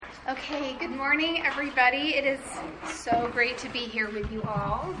Okay, good morning, everybody. It is so great to be here with you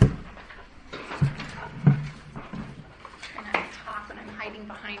all. I'm going to talk when I'm hiding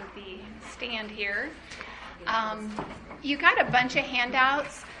behind the stand here. You got a bunch of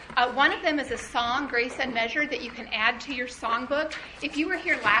handouts. One of them is a song, Grace Unmeasured, that you can add to your songbook. If you were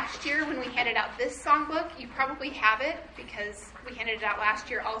here last year when we handed out this songbook, you probably have it because we handed it out last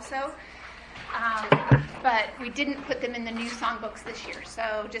year also. But we didn't put them in the new songbooks this year.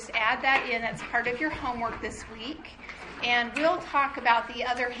 So just add that in. That's part of your homework this week. And we'll talk about the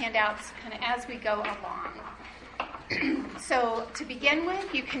other handouts kind of as we go along. So to begin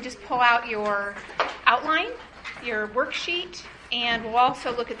with, you can just pull out your outline, your worksheet, and we'll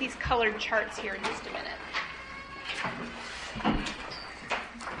also look at these colored charts here in just a minute.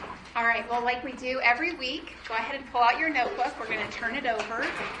 All right, well, like we do every week, go ahead and pull out your notebook. We're going to turn it over.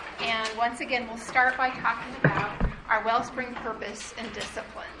 And once again, we'll start by talking about our Wellspring purpose and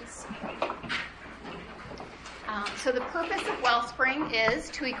disciplines. So the purpose of Wellspring is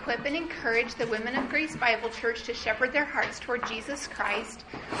to equip and encourage the women of Grace Bible Church to shepherd their hearts toward Jesus Christ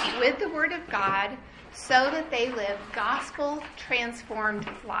with the Word of God so that they live gospel-transformed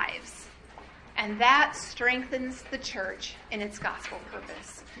lives. And that strengthens the church in its gospel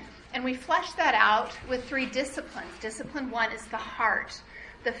purpose. And we flesh that out with 3 disciplines. Discipline 1 is the heart.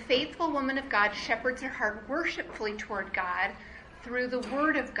 The faithful woman of God shepherds her heart worshipfully toward God through the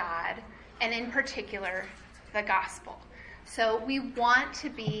Word of God, and in particular, the gospel. So we want to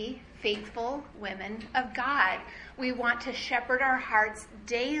be faithful women of God. We want to shepherd our hearts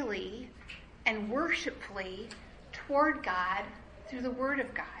daily and worshipfully toward God through the Word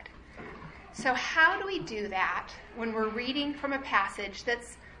of God. So how do we do that when we're reading from a passage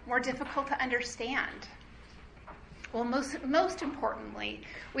that's more difficult to understand? Well, most importantly,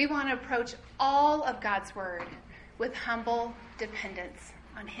 we want to approach all of God's Word with humble dependence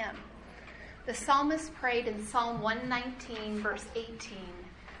on Him. The psalmist prayed in Psalm 119, verse 18,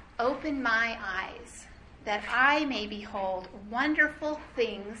 "Open my eyes, that I may behold wonderful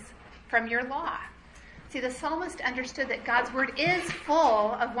things from your law." See, the psalmist understood that God's Word is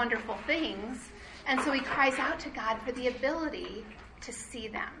full of wonderful things, and so he cries out to God for the ability to see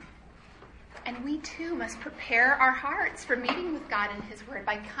them. And we too must prepare our hearts for meeting with God in His Word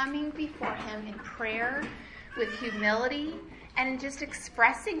by coming before Him in prayer with humility and in just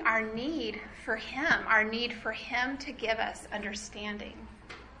expressing our need for Him to give us understanding.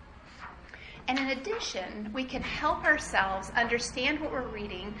 And in addition, we can help ourselves understand what we're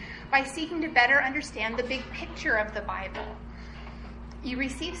reading by seeking to better understand the big picture of the Bible. You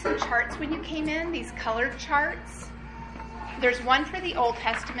received some charts when you came in, these colored charts. There's one for the Old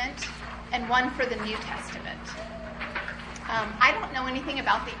Testament and one for the New Testament. I don't know anything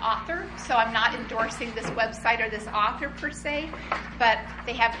about the author, so I'm not endorsing this website or this author per se, but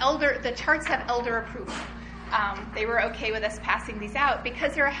the charts have elder approval. They were okay with us passing these out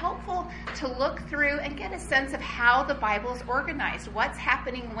because they're helpful to look through and get a sense of how the Bible is organized, what's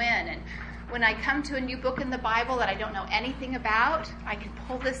happening when. And when I come to a new book in the Bible that I don't know anything about, I can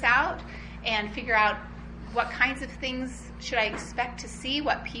pull this out and figure out what kinds of things should I expect to see,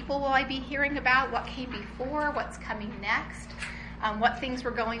 what people will I be hearing about, what came before, what's coming next, what things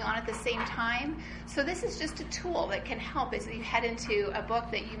were going on at the same time. So this is just a tool that can help as you head into a book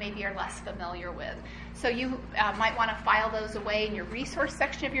that you maybe are less familiar with. So you might want to file those away in your resource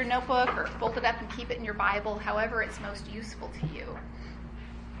section of your notebook or fold it up and keep it in your Bible, however it's most useful to you.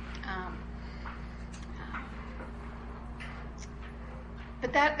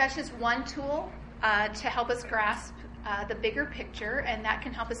 But that's just one tool to help us grasp the bigger picture, and that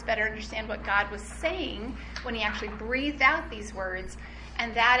can help us better understand what God was saying when He actually breathed out these words,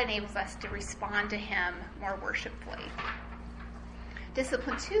 and that enables us to respond to Him more worshipfully.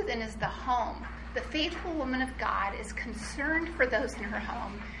 Discipline 2 then is the home. The faithful woman of God is concerned for those in her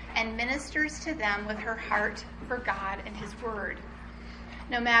home and ministers to them with her heart for God and His Word.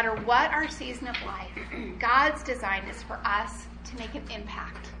 No matter what our season of life, God's design is for us to make an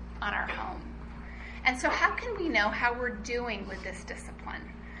impact on our home. And so how can we know how we're doing with this discipline?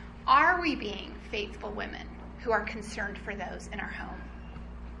 Are we being faithful women who are concerned for those in our home?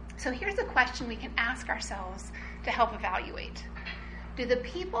 So here's a question we can ask ourselves to help evaluate. Do the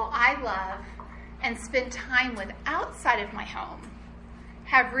people I love and spend time with outside of my home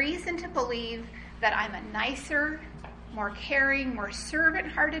have reason to believe that I'm a nicer, more caring, more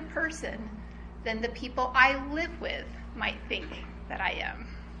servant-hearted person than the people I live with might think that I am?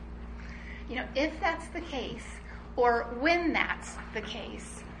 If that's the case, or when that's the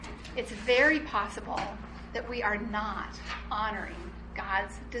case, it's very possible that we are not honoring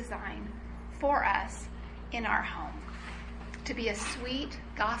God's design for us in our home. to be a sweet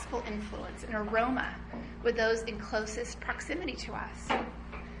gospel influence, an aroma with those in closest proximity to us.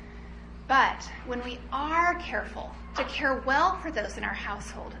 But when we are careful to care well for those in our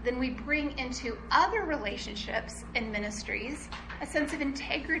household, then we bring into other relationships and ministries a sense of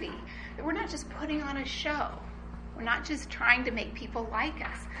integrity, that we're not just putting on a show. We're not just trying to make people like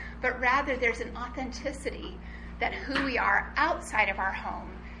us, but rather there's an authenticity that who we are outside of our home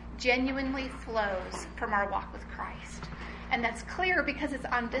genuinely flows from our walk with Christ. And that's clear because it's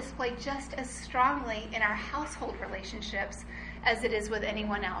on display just as strongly in our household relationships as it is with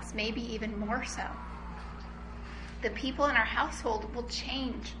anyone else, maybe even more so. The people in our household will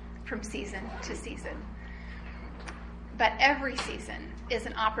change from season to season. But every season is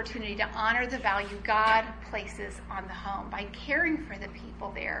an opportunity to honor the value God places on the home by caring for the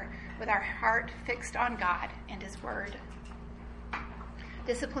people there with our heart fixed on God and His Word.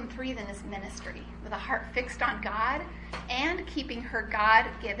 Discipline 3 then is ministry, with a heart fixed on God and keeping her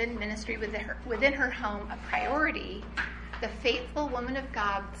God-given ministry within her home a priority. The faithful woman of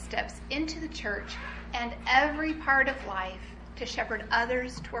God steps into the church and every part of life to shepherd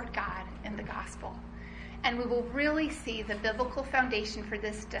others toward God in the gospel. And we will really see the biblical foundation for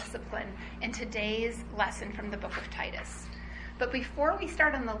this discipline in today's lesson from the book of Titus. But before we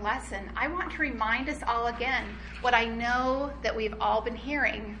start on the lesson, I want to remind us all again what I know that we've all been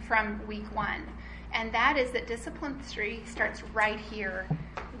hearing from week 1. And that is that Discipline 3 starts right here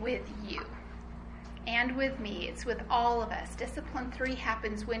with you and with me. It's with all of us. Discipline 3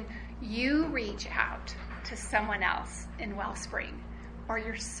 happens when you reach out to someone else in Wellspring, or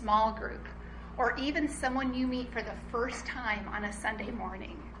your small group, or even someone you meet for the first time on a Sunday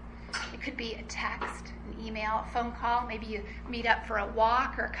morning. It could be a text, an email, a phone call. Maybe you meet up for a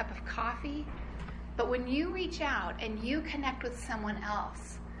walk or a cup of coffee. But when you reach out and you connect with someone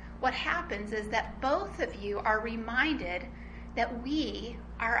else, what happens is that both of you are reminded that we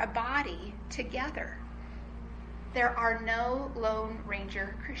are a body together. There are no Lone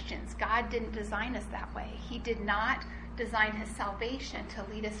Ranger Christians. God didn't design us that way. He did not design His salvation to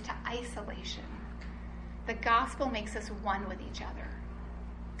lead us to isolation. The gospel makes us one with each other,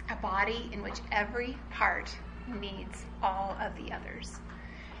 a body in which every part needs all of the others.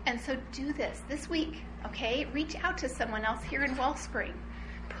 And so do this week, okay? Reach out to someone else here in Wellspring.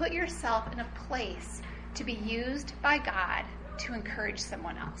 Put yourself in a place to be used by God to encourage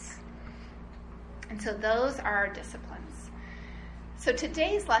someone else. And so those are our disciplines. So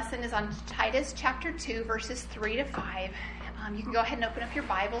today's lesson is on Titus chapter 2, verses 3 to 5. You can go ahead and open up your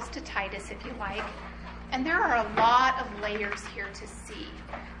Bibles to Titus if you like. And there are a lot of layers here to see.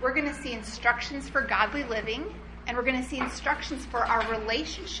 We're going to see instructions for godly living, and we're going to see instructions for our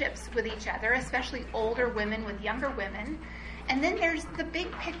relationships with each other, especially older women with younger women. And then there's the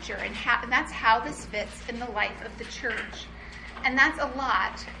big picture, and that's how this fits in the life of the church. And that's a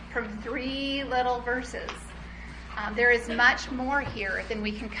lot from 3 little verses. There is much more here than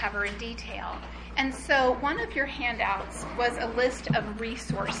we can cover in detail. And so one of your handouts was a list of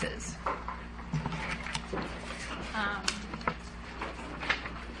resources.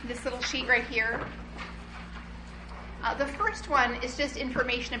 This little sheet right here. The first one is just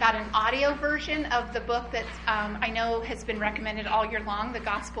information about an audio version of the book that I know has been recommended all year long, the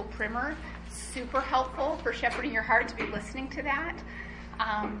Gospel Primer. Super helpful for shepherding your heart to be listening to that.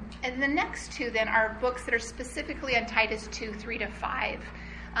 And the next 2 then are books that are specifically on Titus 2, 3 to 5.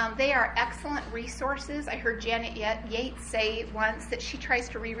 They are excellent resources. I heard Janet Yates say once that she tries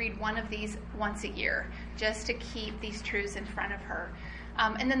to reread one of these once a year just to keep these truths in front of her.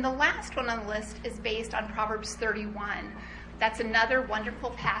 And then the last one on the list is based on Proverbs 31. That's another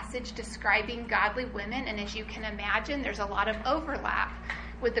wonderful passage describing godly women, and as you can imagine, there's a lot of overlap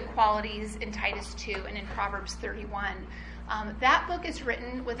with the qualities in Titus 2 and in Proverbs 31. That book is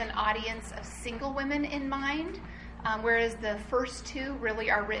written with an audience of single women in mind, whereas the first 2 really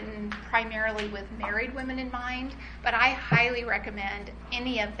are written primarily with married women in mind. But I highly recommend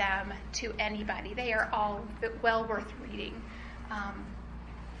any of them to anybody. They are all well worth reading.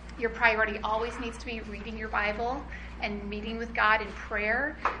 Your priority always needs to be reading your Bible and meeting with God in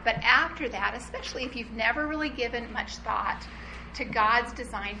prayer. But after that, especially if you've never really given much thought to God's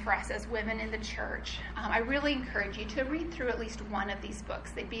design for us as women in the church, I really encourage you to read through at least one of these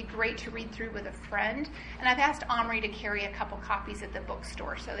books. They'd be great to read through with a friend. And I've asked Omri to carry a couple copies at the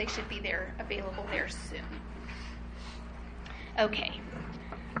bookstore, so they should be there, available there soon. Okay.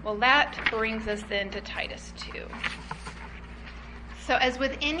 Well, that brings us then to Titus 2. So as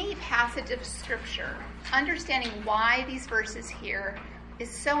with any passage of Scripture, understanding why these verses here is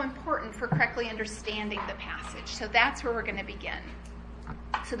so important for correctly understanding the passage. So that's where we're going to begin.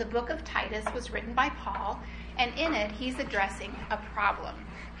 So the book of Titus was written by Paul, And in it, he's addressing a problem.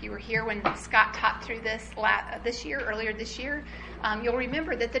 If you were here when Scott taught through this earlier this year, you'll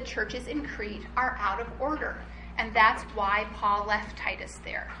remember that the churches in Crete are out of order. And that's why Paul left Titus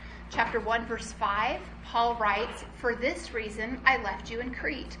there. Chapter 1, verse 5, Paul writes, "For this reason I left you in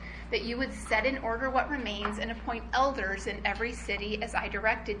Crete, that you would set in order what remains and appoint elders in every city as I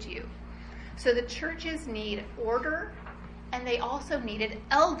directed you." So the churches need order, and they also needed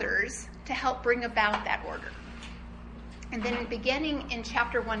elders to help bring about that order. And then beginning in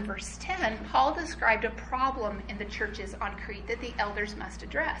chapter 1, verse 10, Paul described a problem in the churches on Crete that the elders must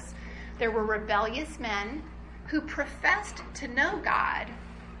address. There were rebellious men who professed to know God,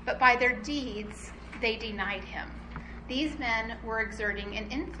 but by their deeds, they denied him. These men were exerting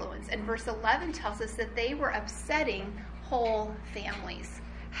an influence, and verse 11 tells us that they were upsetting whole families.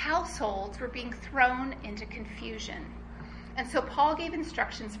 Households were being thrown into confusion. And so Paul gave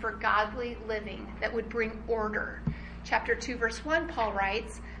instructions for godly living that would bring order. Chapter 2, verse 1, Paul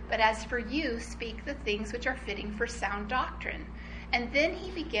writes, "But as for you, speak the things which are fitting for sound doctrine." And then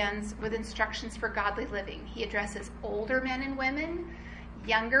he begins with instructions for godly living. He addresses older men and women,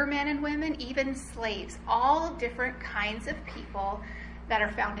 younger men and women, even slaves, all different kinds of people that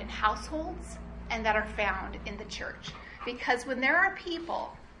are found in households and that are found in the church. Because when there are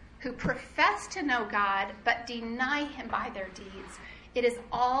people who profess to know God but deny him by their deeds, it is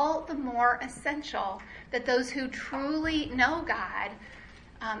all the more essential that those who truly know God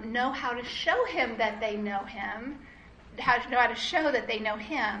know how to show him that they know him, how to show that they know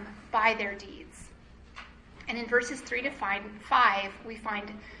him by their deeds. And in verses 3 to 5, we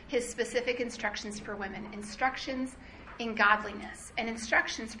find his specific instructions for women, instructions in godliness, and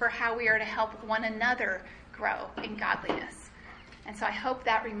instructions for how we are to help one another grow in godliness. And so I hope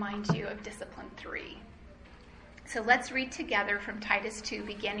that reminds you of Discipline 3. So let's read together from Titus 2,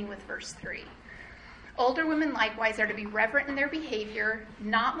 beginning with verse 3. "Older women likewise are to be reverent in their behavior,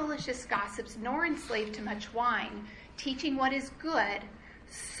 not malicious gossips, nor enslaved to much wine, teaching what is good,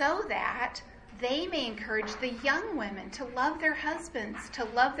 so that they may encourage the young women to love their husbands, to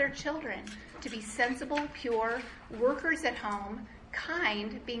love their children, to be sensible, pure, workers at home,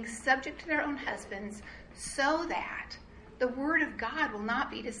 kind, being subject to their own husbands, so that the word of God will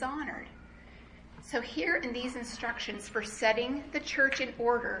not be dishonored." So here in these instructions for setting the church in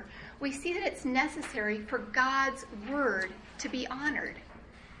order, we see that it's necessary for God's word to be honored.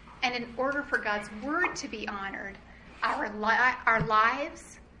 And in order for God's word to be honored, our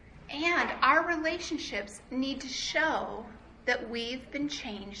lives and our relationships need to show that we've been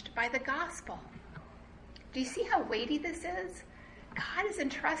changed by the gospel. Do you see how weighty this is? God has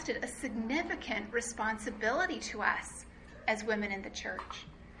entrusted a significant responsibility to us as women in the church.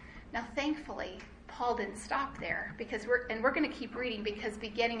 Now, thankfully, Paul didn't stop there, because we're going to keep reading, because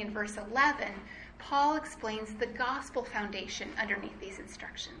beginning in verse 11, Paul explains the gospel foundation underneath these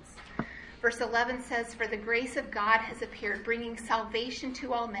instructions. Verse 11 says, "For the grace of God has appeared, bringing salvation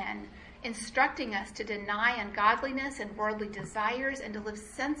to all men, instructing us to deny ungodliness and worldly desires and to live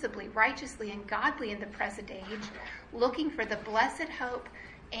sensibly, righteously, and godly in the present age, looking for the blessed hope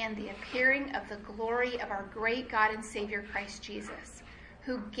and the appearing of the glory of our great God and Savior Christ Jesus,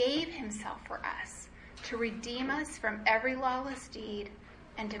 who gave himself for us to redeem us from every lawless deed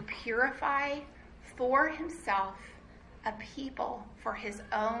and to purify for himself a people for his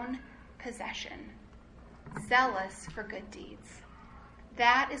own possession, zealous for good deeds."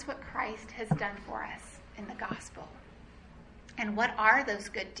 That is what Christ has done for us in the gospel. And what are those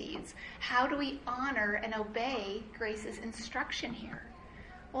good deeds? How do we honor and obey Grace's instruction here?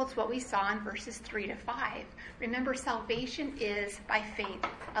 Well, it's what we saw in verses 3 to 5. Remember, salvation is by faith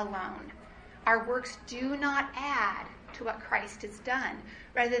alone. Our works do not add to what Christ has done.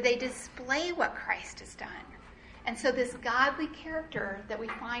 Rather, they display what Christ has done. And so this godly character that we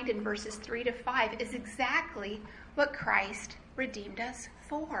find in verses 3 to 5 is exactly what Christ redeemed us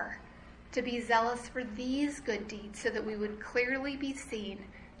for, to be zealous for these good deeds so that we would clearly be seen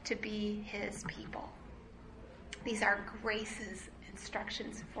to be his people. These are Grace's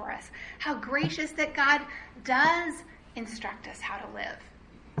instructions for us. How gracious that God does instruct us how to live.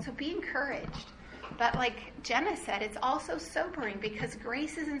 So be encouraged. But like Jenna said, it's also sobering, because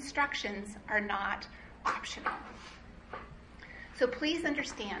Grace's instructions are not optional. So please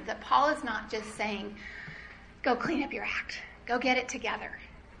understand that Paul is not just saying, go clean up your act, go get it together.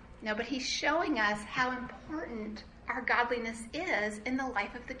 No, but he's showing us how important our godliness is in the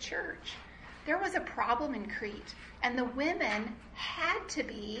life of the church. There was a problem in Crete, and the women had to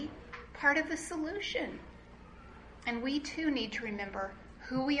be part of the solution. And we too need to remember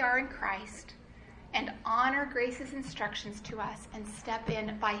who we are in Christ and honor Grace's instructions to us and step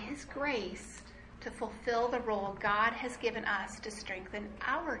in by his grace to fulfill the role God has given us to strengthen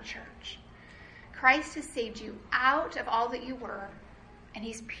our church. Christ has saved you out of all that you were, and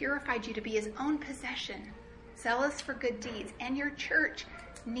he's purified you to be his own possession, zealous for good deeds, and your church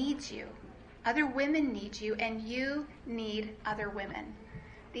needs you. Other women need you, and you need other women.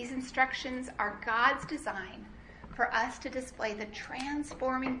 These instructions are God's design for us to display the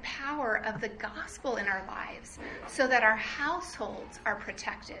transforming power of the gospel in our lives so that our households are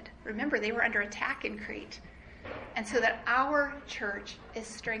protected. Remember, they were under attack in Crete. And so that our church is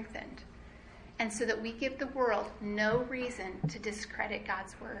strengthened. And so that we give the world no reason to discredit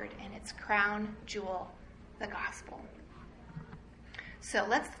God's word and its crown jewel, the gospel. So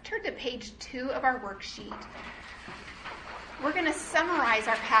let's turn to page 2 of our worksheet. We're going to summarize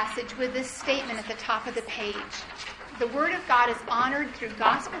our passage with this statement at the top of the page. The word of God is honored through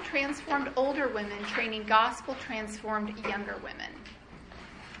gospel-transformed older women training gospel-transformed younger women.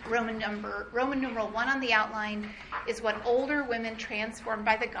 Roman numeral 1 on the outline is what older women transformed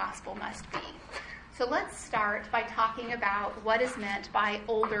by the gospel must be. So let's start by talking about what is meant by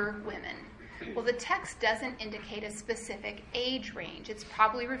older women. Well, the text doesn't indicate a specific age range. It's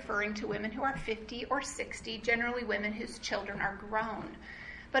probably referring to women who are 50 or 60, generally women whose children are grown.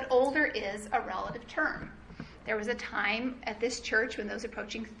 But older is a relative term. There was a time at this church when those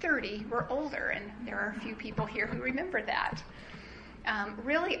approaching 30 were older, and there are a few people here who remember that.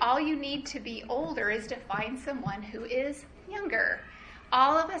 Really, all you need to be older is to find someone who is younger.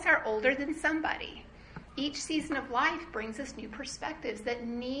 All of us are older than somebody. Each season of life brings us new perspectives that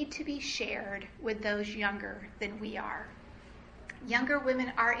need to be shared with those younger than we are. Younger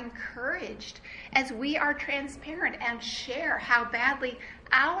women are encouraged as we are transparent and share how badly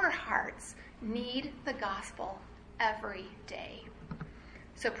our hearts need the gospel every day.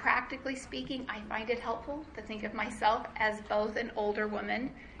 So practically speaking, I find it helpful to think of myself as both an older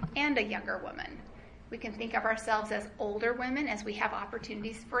woman and a younger woman. We can think of ourselves as older women as we have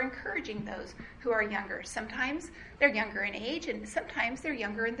opportunities for encouraging those who are younger. Sometimes they're younger in age, and sometimes they're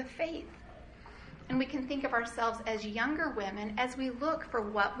younger in the faith. And we can think of ourselves as younger women as we look for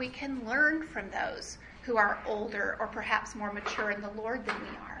what we can learn from those who are older or perhaps more mature in the Lord than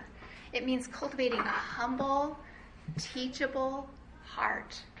we are. It means cultivating a humble, teachable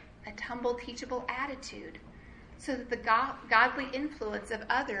heart, a humble, teachable attitude, so that the godly influence of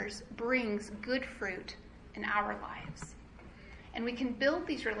others brings good fruit in our lives. And we can build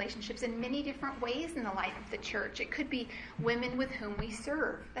these relationships in many different ways in the life of the church. It could be women with whom we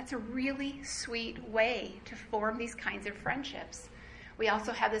serve. That's a really sweet way to form these kinds of friendships. We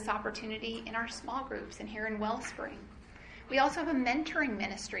also have this opportunity in our small groups and here in Wellspring. We also have a mentoring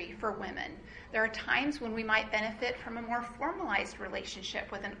ministry for women. There are times when we might benefit from a more formalized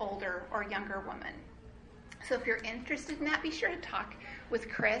relationship with an older or younger woman. So if you're interested in that, be sure to talk with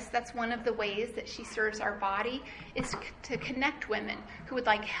Chris. That's one of the ways that she serves our body, is to connect women who would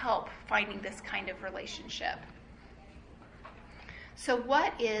like help finding this kind of relationship. So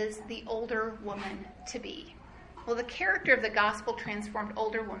what is the older woman to be? Well, the character of the gospel-transformed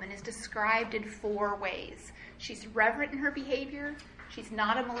older woman is described in 4 ways. She's reverent in her behavior, she's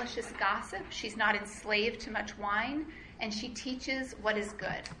not a malicious gossip, she's not enslaved to much wine, and she teaches what is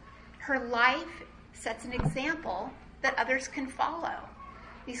good. Her life sets an example that others can follow.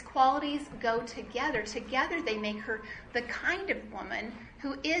 These qualities go together. Together they make her the kind of woman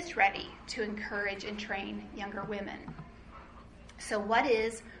who is ready to encourage and train younger women. So what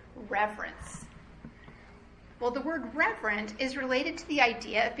is reverence? Well, the word reverent is related to the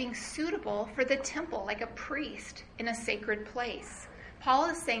idea of being suitable for the temple, like a priest in a sacred place. Paul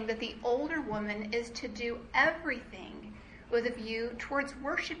is saying that the older woman is to do everything with a view towards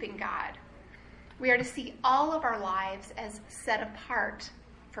worshiping God. We are to see all of our lives as set apart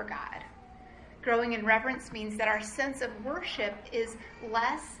for God. Growing in reverence means that our sense of worship is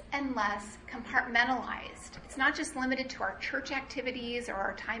less and less compartmentalized. It's not just limited to our church activities or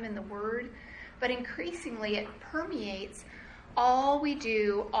our time in the Word, but increasingly it permeates all we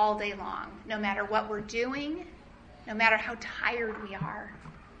do all day long, no matter what we're doing, no matter how tired we are.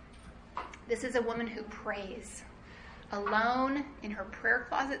 This is a woman who prays, alone in her prayer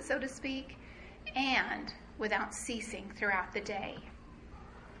closet, so to speak, and without ceasing throughout the day.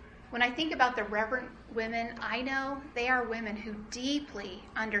 When I think about the reverent women, I know they are women who deeply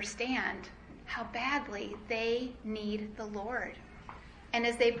understand how badly they need the Lord. And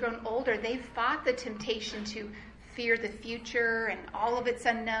as they've grown older, they've fought the temptation to fear the future and all of its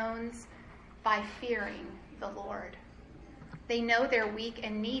unknowns by fearing the Lord. They know they're weak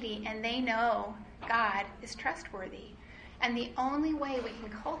and needy, and they know God is trustworthy. And the only way we can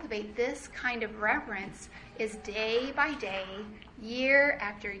cultivate this kind of reverence is day by day, year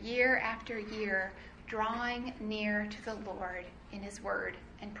after year after year, drawing near to the Lord in his word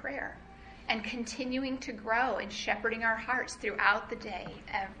and prayer, and continuing to grow and shepherding our hearts throughout the day,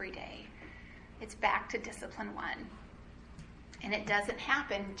 every day. It's back to discipline 1. And it doesn't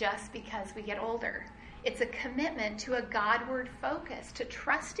happen just because we get older. It's a commitment to a Godward focus, to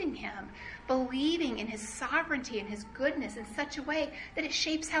trusting him, believing in his sovereignty and his goodness in such a way that it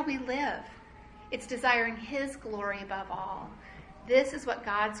shapes how we live. It's desiring his glory above all. This is what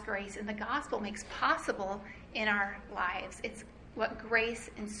God's grace in the gospel makes possible in our lives. It's what grace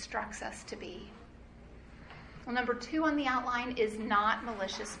instructs us to be. Well, number 2 on the outline is not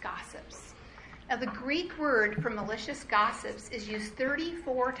malicious gossips. Now, the Greek word for malicious gossips is used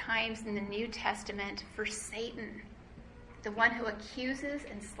 34 times in the New Testament for Satan, the one who accuses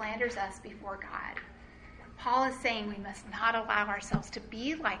and slanders us before God. Paul is saying we must not allow ourselves to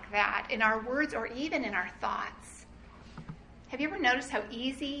be like that in our words or even in our thoughts. Have you ever noticed how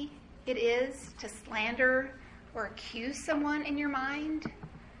easy it is to slander or accuse someone in your mind,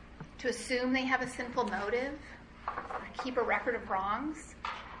 to assume they have a sinful motive, or keep a record of wrongs,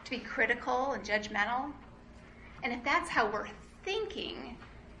 to be critical and judgmental? And if that's how we're thinking,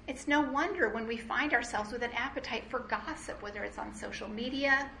 it's no wonder when we find ourselves with an appetite for gossip, whether it's on social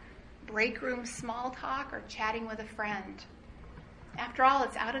media, break room small talk, or chatting with a friend. After all,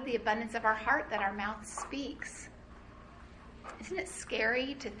 it's out of the abundance of our heart that our mouth speaks. Isn't it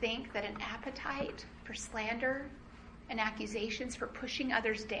scary to think that an appetite for slander and accusations for pushing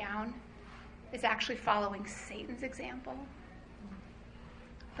others down is actually following Satan's example?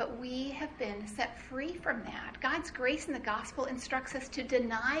 But we have been set free from that. God's grace in the gospel instructs us to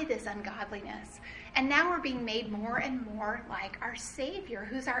deny this ungodliness. And now we're being made more and more like our Savior,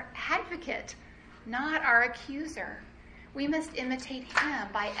 who's our advocate, not our accuser. We must imitate him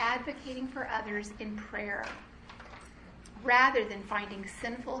by advocating for others in prayer, rather than finding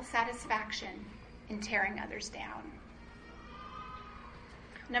sinful satisfaction in tearing others down.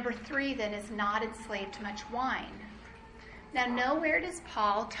 Number 3, then, is not enslaved to much wine. Now, nowhere does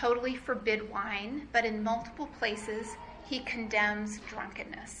Paul totally forbid wine, but in multiple places he condemns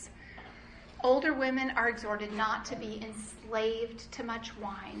drunkenness. Older women are exhorted not to be enslaved to much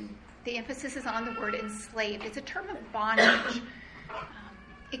wine. The emphasis is on the word enslaved. It's a term of bondage.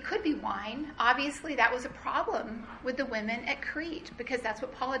 It could be wine. Obviously, that was a problem with the women at Crete, because that's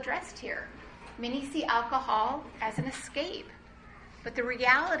what Paul addressed here. Many see alcohol as an escape, but the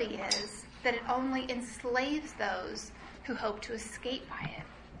reality is that it only enslaves those who hope to escape by it.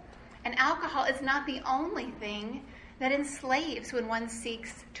 And alcohol is not the only thing that enslaves when one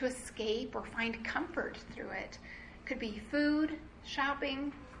seeks to escape or find comfort through it. It could be food,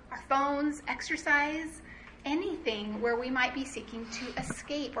 shopping, our phones, exercise, anything where we might be seeking to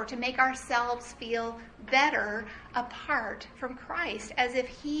escape or to make ourselves feel better apart from Christ, as if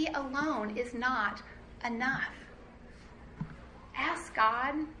he alone is not enough. Ask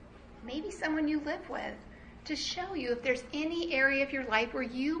God, maybe someone you live with, to show you if there's any area of your life where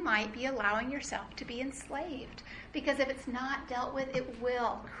you might be allowing yourself to be enslaved. Because if it's not dealt with, it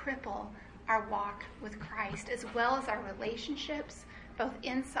will cripple our walk with Christ, as well as our relationships, both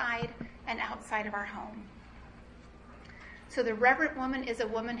inside and outside of our home. So the reverent woman is a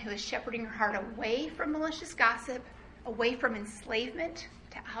woman who is shepherding her heart away from malicious gossip, away from enslavement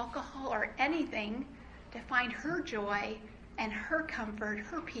to alcohol or anything, to find her joy and her comfort,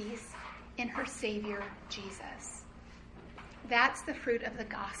 her peace in her Savior, Jesus. That's the fruit of the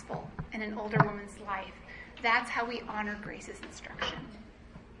gospel in an older woman's life. That's how we honor Grace's instruction.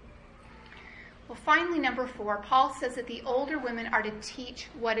 Well, finally, number 4, Paul says that the older women are to teach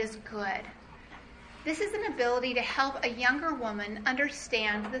what is good. This is an ability to help a younger woman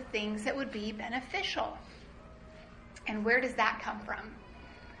understand the things that would be beneficial. And where does that come from?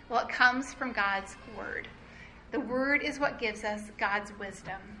 Well, it comes from God's word. The word is what gives us God's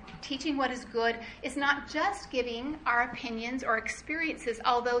wisdom. Teaching what is good is not just giving our opinions or experiences,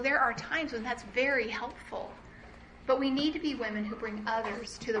 although there are times when that's very helpful. But we need to be women who bring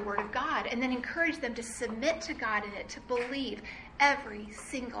others to the word of God and then encourage them to submit to God in it, to believe every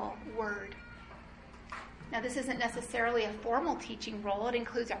single word. Now, this isn't necessarily a formal teaching role. It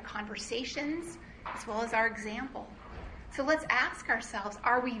includes our conversations as well as our example. So let's ask ourselves,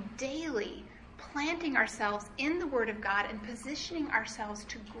 are we daily planting ourselves in the Word of God and positioning ourselves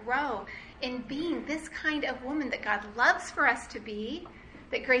to grow in being this kind of woman that God loves for us to be,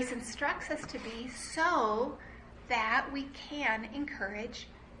 that Grace instructs us to be, so that we can encourage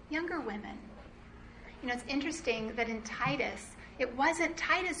younger women? You know, it's interesting that in Titus, it wasn't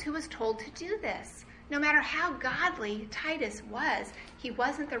Titus who was told to do this. No matter how godly Titus was, he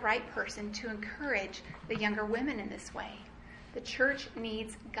wasn't the right person to encourage the younger women in this way. The church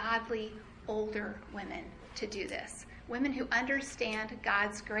needs godly, older women to do this. Women who understand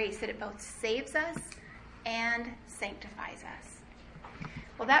God's grace, that it both saves us and sanctifies us.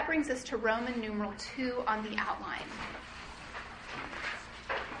 Well, that brings us to Roman numeral 2 on the outline.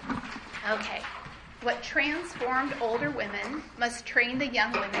 Okay, what transformed older women must train the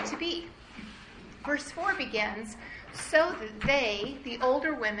young women to be. Verse 4 begins, so that they, the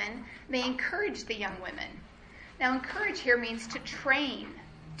older women, may encourage the young women. Now, encourage here means to train,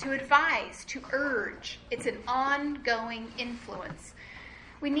 to advise, to urge. It's an ongoing influence.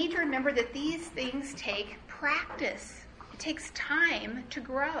 We need to remember that these things take practice. It takes time to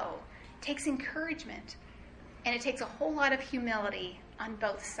grow. It takes encouragement. And it takes a whole lot of humility on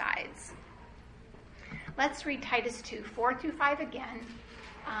both sides. Let's read Titus 2, 4-5 again.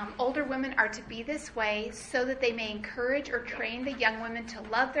 Older women are to be this way so that they may encourage or train the young women to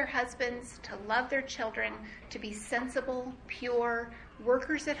love their husbands, to love their children, to be sensible, pure,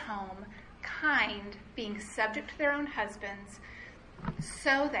 workers at home, kind, being subject to their own husbands,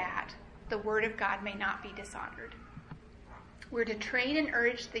 so that the word of God may not be dishonored. We're to train and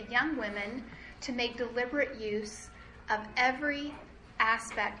urge the young women to make deliberate use of every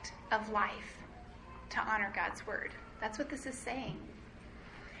aspect of life to honor God's word. That's what this is saying.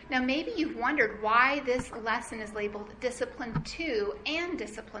 Now, maybe you've wondered why this lesson is labeled Discipline 2 and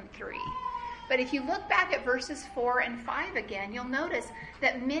Discipline 3. But if you look back at verses 4 and 5 again, you'll notice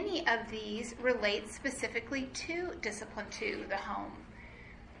that many of these relate specifically to Discipline 2, the home.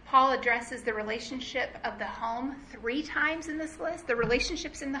 Paul addresses the relationship of the home 3 times in this list, the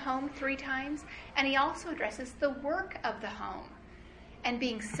relationships in the home 3 times, and he also addresses the work of the home. And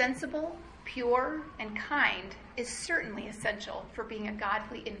being sensible, pure, and kind is certainly essential for being a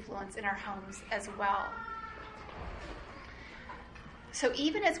godly influence in our homes as well. So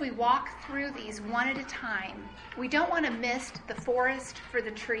even as we walk through these one at a time, we don't want to miss the forest for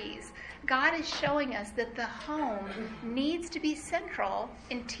the trees. God is showing us that the home needs to be central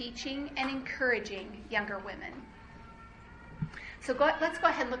in teaching and encouraging younger women. So let's go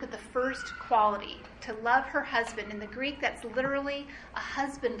ahead and look at the first quality, to love her husband. In the Greek, that's literally a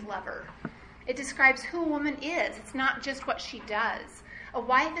husband lover. It describes who a woman is. It's not just what she does. A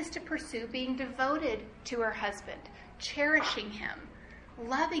wife is to pursue being devoted to her husband, cherishing him,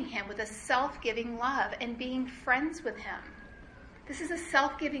 loving him with a self-giving love, and being friends with him. This is a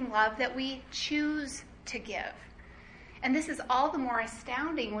self-giving love that we choose to give. And this is all the more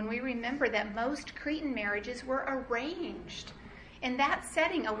astounding when we remember that most Cretan marriages were arranged. In that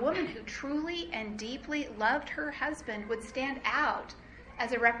setting, a woman who truly and deeply loved her husband would stand out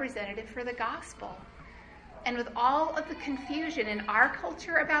as a representative for the gospel. And with all of the confusion in our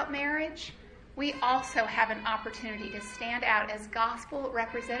culture about marriage, we also have an opportunity to stand out as gospel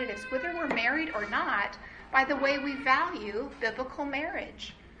representatives, whether we're married or not, by the way we value biblical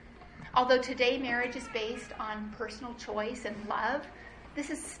marriage. Although today marriage is based on personal choice and love, this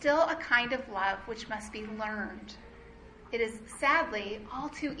is still a kind of love which must be learned. It is sadly all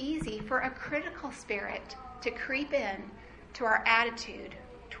too easy for a critical spirit to creep in to our attitude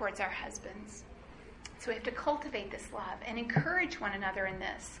towards our husbands. So we have to cultivate this love and encourage one another in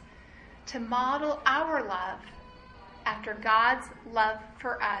this, to model our love after God's love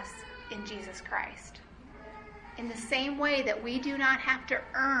for us in Jesus Christ. In the same way that we do not have to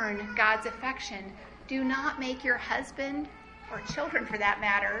earn God's affection, do not make your husband, or children for that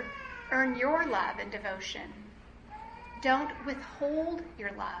matter, earn your love and devotion. Don't withhold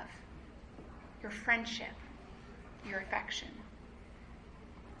your love, your friendship, your affection.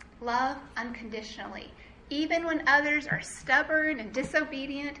 Love unconditionally, even when others are stubborn and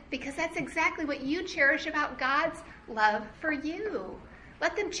disobedient, because that's exactly what you cherish about God's love for you.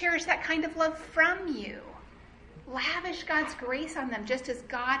 Let them cherish that kind of love from you. Lavish God's grace on them just as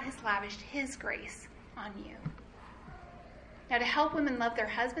God has lavished his grace on you. Now, to help women love their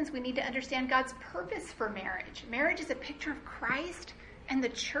husbands, we need to understand God's purpose for marriage. Marriage is a picture of Christ and the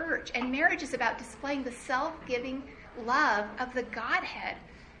church, and marriage is about displaying the self-giving love of the Godhead.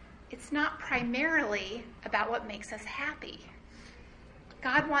 It's not primarily about what makes us happy.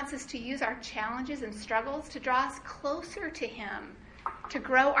 God wants us to use our challenges and struggles to draw us closer to him, to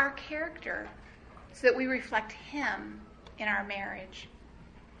grow our character, so that we reflect him in our marriage.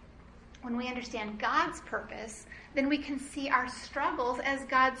 When we understand God's purpose, then we can see our struggles as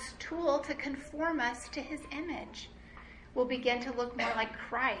God's tool to conform us to his image. We'll begin to look more like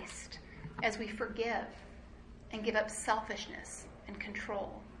Christ as we forgive and give up selfishness and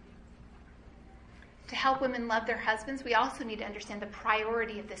control. To help women love their husbands, we also need to understand the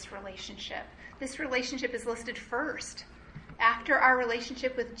priority of this relationship. This relationship is listed first. After our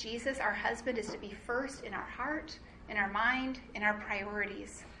relationship with Jesus, our husband is to be first in our heart, in our mind, in our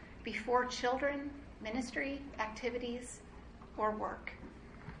priorities, before children, ministry, activities, or work.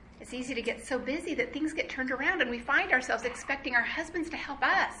 It's easy to get so busy that things get turned around and we find ourselves expecting our husbands to help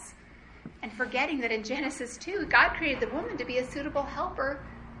us and forgetting that in Genesis 2, God created the woman to be a suitable helper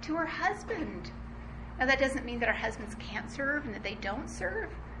to her husband. Now, that doesn't mean that our husbands can't serve and that they don't serve,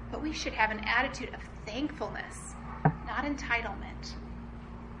 but we should have an attitude of thankfulness, not entitlement.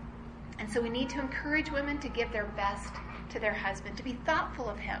 And so we need to encourage women to give their best to their husband, to be thoughtful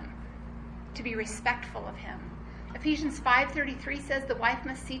of him, to be respectful of him. Ephesians 5:33 says the wife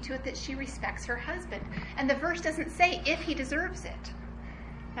must see to it that she respects her husband. And the verse doesn't say if he deserves it.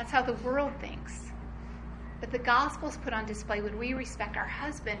 That's how the world thinks. But the gospel is put on display when we respect our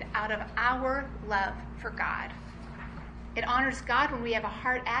husband out of our love for God. It honors God when we have a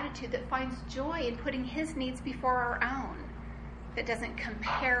heart attitude that finds joy in putting his needs before our own, that doesn't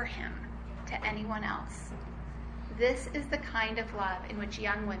compare him to anyone else. This is the kind of love in which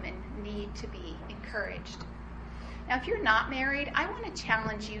young women need to be encouraged. Now, if you're not married, I want to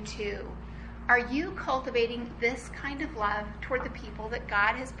challenge you too. Are you cultivating this kind of love toward the people that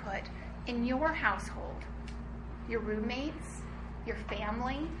God has put in your household? Your roommates, your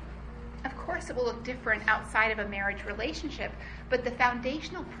family? Of course, it will look different outside of a marriage relationship, but the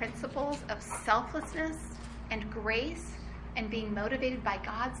foundational principles of selflessness and grace and being motivated by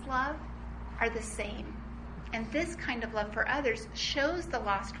God's love are the same. And this kind of love for others shows the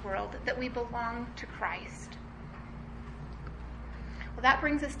lost world that we belong to Christ. Well, that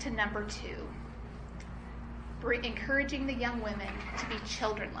brings us to number 2, encouraging the young women to be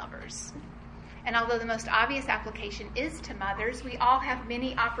children lovers. And although the most obvious application is to mothers, we all have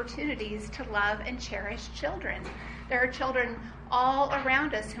many opportunities to love and cherish children. There are children all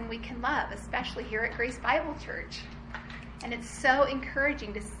around us whom we can love, especially here at Grace Bible Church. And it's so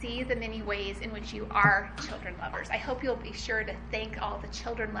encouraging to see the many ways in which you are children lovers. I hope you'll be sure to thank all the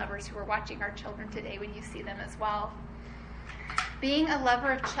children lovers who are watching our children today when you see them as well. Being a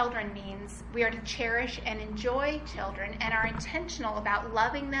lover of children means we are to cherish and enjoy children and are intentional about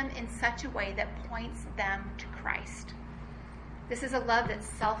loving them in such a way that points them to Christ. This is a love that's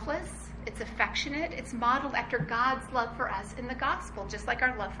selfless, it's affectionate, it's modeled after God's love for us in the gospel, just like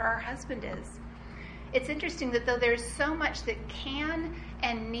our love for our husband is. It's interesting that though there's so much that can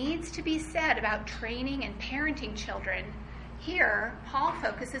and needs to be said about training and parenting children, here Paul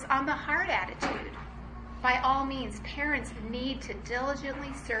focuses on the heart attitude. By all means, parents need to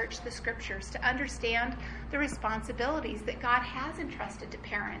diligently search the scriptures to understand the responsibilities that God has entrusted to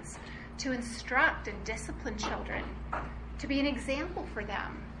parents, to instruct and discipline children, to be an example for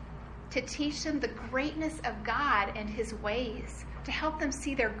them, to teach them the greatness of God and his ways, to help them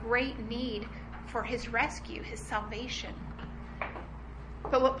see their great need for his rescue, his salvation.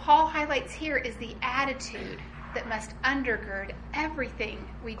 But what Paul highlights here is the attitude that must undergird everything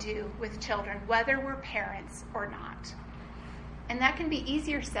we do with children, whether we're parents or not. And that can be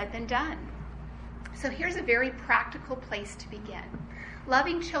easier said than done. So here's a very practical place to begin.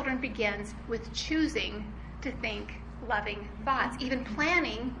 Loving children begins with choosing to think loving thoughts, even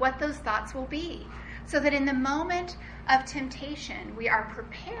planning what those thoughts will be, so that in the moment of temptation, we are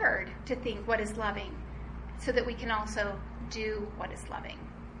prepared to think what is loving, so that we can also do what is loving.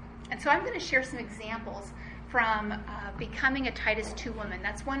 And so I'm going to share some examples from Becoming a Titus 2 Woman.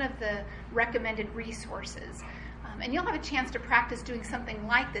 That's one of the recommended resources. And you'll have a chance to practice doing something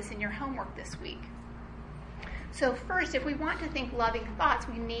like this in your homework this week. So first, if we want to think loving thoughts,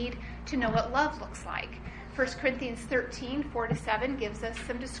 we need to know what love looks like. 1 Corinthians 13, 4-7 gives us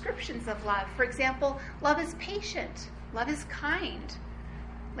some descriptions of love. For example, love is patient. Love is kind.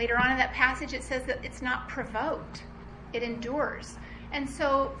 Later on in that passage, it says that it's not provoked. It endures. And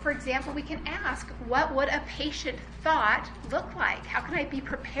so, for example, we can ask, what would a patient thought look like? How can I be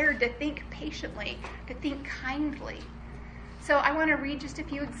prepared to think patiently, to think kindly? So I want to read just a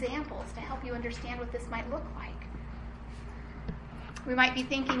few examples to help you understand what this might look like. We might be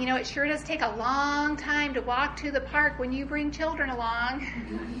thinking, it sure does take a long time to walk to the park when you bring children along.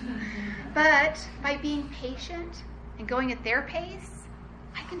 But by being patient and going at their pace,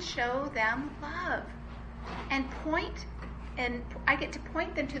 I can show them love and I get to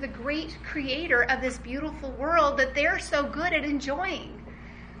point them to the great creator of this beautiful world that they're so good at enjoying.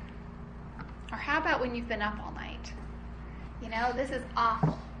 Or how about when you've been up all night? This is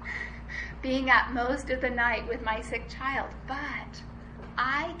awful, being up most of the night with my sick child, but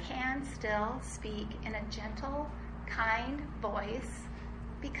I can still speak in a gentle, kind voice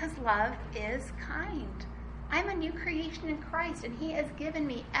because love is kind. I'm a new creation in Christ, and he has given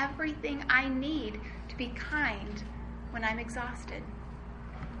me everything I need to be kind when I'm exhausted.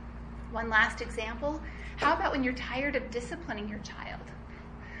 One last example. How about when you're tired of disciplining your child?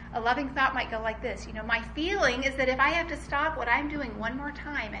 A loving thought might go like this. My feeling is that if I have to stop what I'm doing one more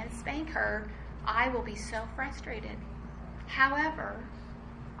time and spank her, I will be so frustrated. However,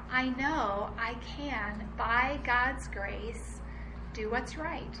 I know I can, by God's grace, do what's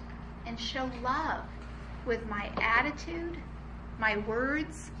right and show love with my attitude, my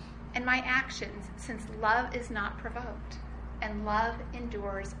words, and my actions, since love is not provoked and love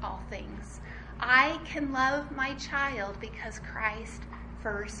endures all things. I can love my child because Christ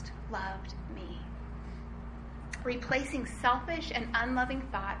first loved me. Replacing selfish and unloving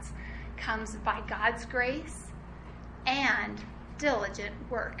thoughts comes by God's grace and diligent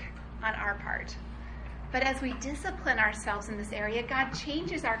work on our part. But as we discipline ourselves in this area, God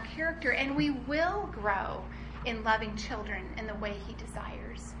changes our character, and we will grow in loving children in the way he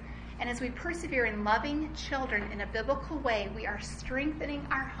desires. And as we persevere in loving children in a biblical way, we are strengthening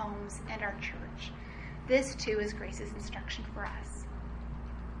our homes and our church. This, too, is Grace's instruction for us.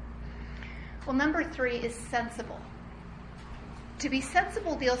 Well, number 3 is sensible. To be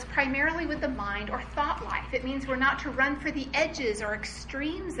sensible deals primarily with the mind or thought life. It means we're not to run for the edges or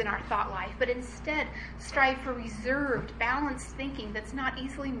extremes in our thought life, but instead strive for reserved, balanced thinking that's not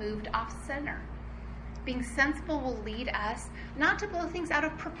easily moved off center. Being sensible will lead us not to blow things out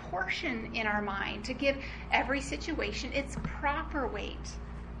of proportion in our mind, to give every situation its proper weight,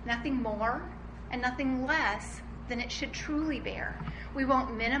 nothing more and nothing less than it should truly bear. We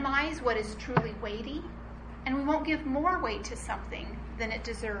won't minimize what is truly weighty, and we won't give more weight to something than it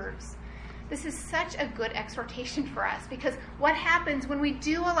deserves. This is such a good exhortation for us, because what happens when we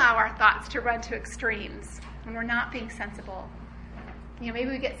do allow our thoughts to run to extremes, when we're not being sensible? Maybe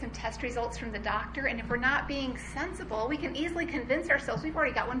we get some test results from the doctor, and if we're not being sensible, we can easily convince ourselves we've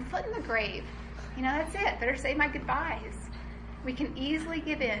already got one foot in the grave. That's it. Better say my goodbyes. We can easily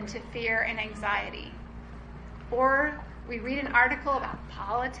give in to fear and anxiety. Or we read an article about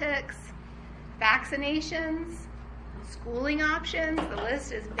politics, vaccinations, schooling options. The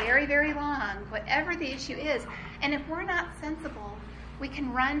list is very, very long, whatever the issue is. And if we're not sensible, we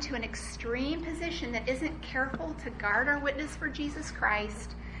can run to an extreme position that isn't careful to guard our witness for Jesus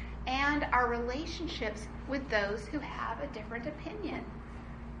Christ and our relationships with those who have a different opinion.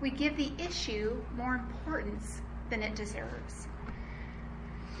 We give the issue more importance than it deserves.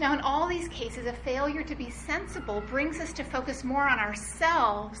 Now, in all these cases, a failure to be sensible brings us to focus more on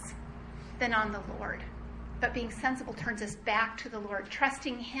ourselves than on the Lord. But being sensible turns us back to the Lord,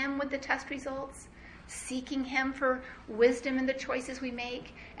 trusting him with the test results, seeking him for wisdom in the choices we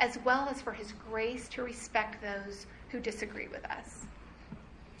make, as well as for his grace to respect those who disagree with us.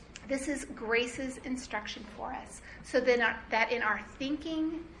 This is Grace's instruction for us, so that in our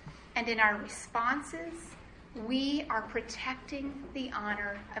thinking and in our responses, we are protecting the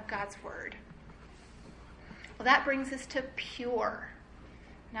honor of God's word. Well, that brings us to pure.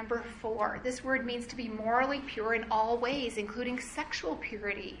 Number 4, this word means to be morally pure in all ways, including sexual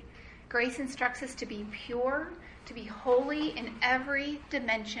purity. Grace instructs us to be pure, to be holy in every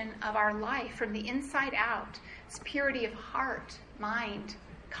dimension of our life, from the inside out. It's purity of heart, mind,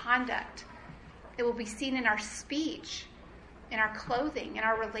 conduct. It will be seen in our speech, in our clothing, in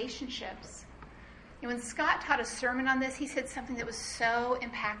our relationships. When Scott taught a sermon on this, he said something that was so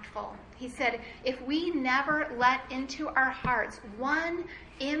impactful. He said, if we never let into our hearts one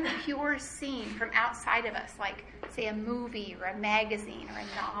impure scene from outside of us, like, say, a movie or a magazine or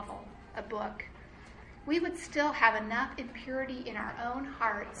a novel, a book, we would still have enough impurity in our own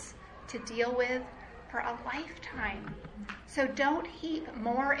hearts to deal with for a lifetime. So don't heap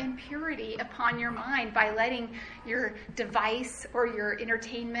more impurity upon your mind by letting your device or your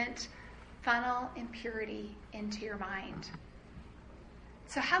entertainment funnel impurity into your mind.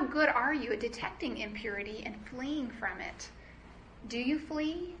 So how good are you at detecting impurity and fleeing from it? Do you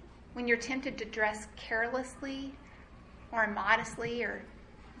flee when you're tempted to dress carelessly or immodestly, or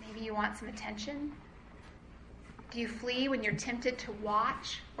maybe you want some attention? Do you flee when you're tempted to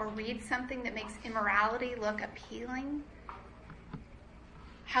watch or read something that makes immorality look appealing?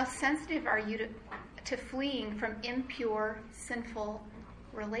 How sensitive are you to fleeing from impure, sinful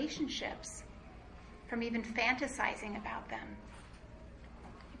relationships, from even fantasizing about them?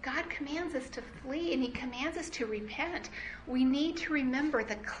 God commands us to flee, and he commands us to repent. We need to remember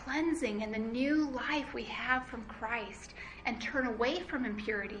the cleansing and the new life we have from Christ and turn away from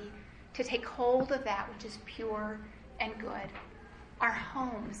impurity to take hold of that which is pure and good. Our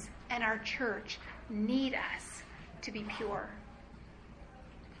homes and our church need us to be pure.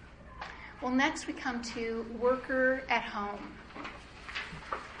 Well, next we come to worker at home.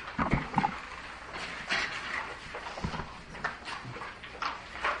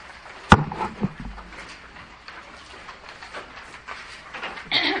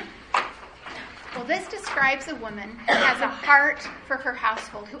 Well, this describes a woman who has a heart for her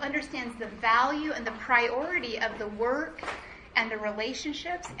household, who understands the value and the priority of the work and the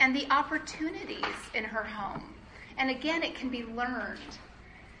relationships and the opportunities in her home. And again, it can be learned.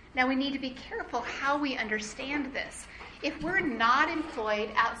 Now, we need to be careful how we understand this. If we're not employed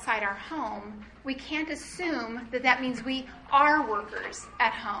outside our home, we can't assume that that means we are workers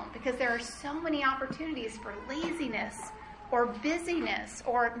at home, because there are so many opportunities for laziness or busyness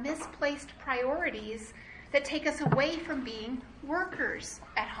or misplaced priorities that take us away from being workers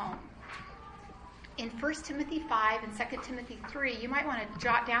at home. In 1 Timothy 5 and 2 Timothy 3, you might want to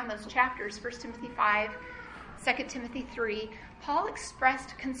jot down those chapters, 1 Timothy 5, 2 Timothy 3, Paul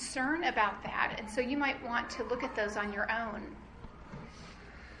expressed concern about that, and so you might want to look at those on your own.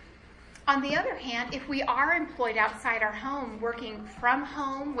 On the other hand, if we are employed outside our home, working from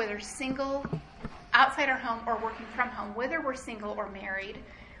home, whether single, outside our home, or working from home, whether we're single or married,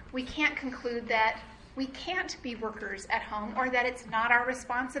 we can't conclude that we can't be workers at home or that it's not our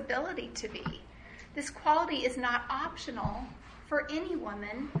responsibility to be. This quality is not optional for any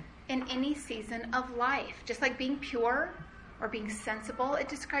woman in any season of life. Just like being pure or being sensible, it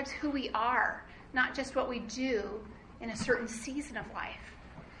describes who we are, not just what we do in a certain season of life.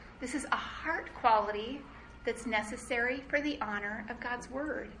 This is a heart quality that's necessary for the honor of God's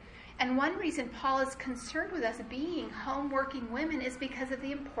word. And one reason Paul is concerned with us being home-working women is because of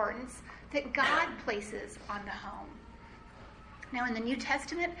the importance that God places on the home. Now, in the New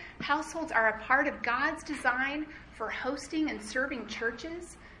Testament, households are a part of God's design for hosting and serving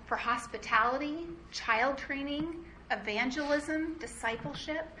churches, for hospitality, child training, evangelism,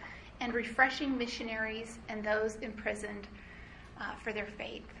 discipleship, and refreshing missionaries and those imprisoned for their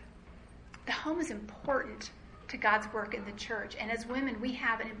faith. The home is important to God's work in the church, and as women, we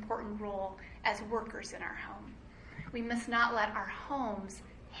have an important role as workers in our home. We must not let our homes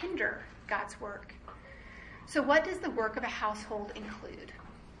hinder God's work. So what does the work of a household include?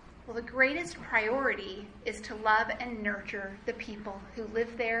 Well, the greatest priority is to love and nurture the people who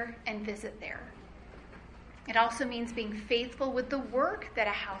live there and visit there. It also means being faithful with the work that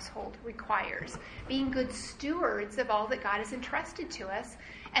a household requires, being good stewards of all that God has entrusted to us,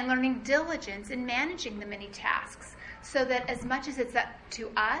 and learning diligence in managing the many tasks, so that as much as it's up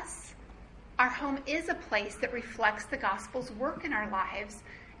to us, our home is a place that reflects the gospel's work in our lives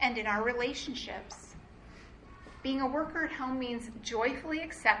and in our relationships. Being a worker at home means joyfully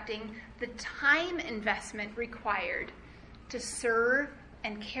accepting the time investment required to serve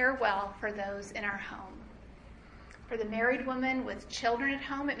and care well for those in our home. For the married woman with children at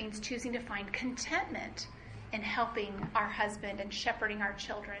home, it means choosing to find contentment in helping our husband and shepherding our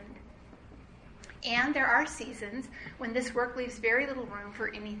children. And there are seasons when this work leaves very little room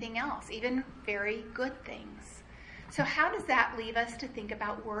for anything else, even very good things. So how does that leave us to think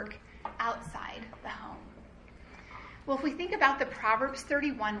about work outside the home? Well, if we think about the Proverbs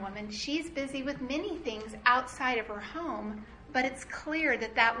 31 woman, she's busy with many things outside of her home, but it's clear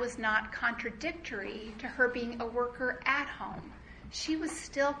that that was not contradictory to her being a worker at home. She was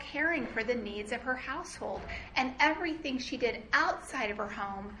still caring for the needs of her household, and everything she did outside of her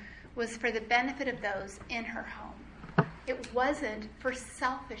home was for the benefit of those in her home. It wasn't for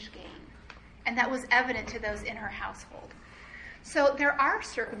selfish gain, and that was evident to those in her household. So there are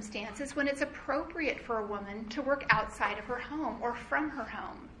circumstances when it's appropriate for a woman to work outside of her home or from her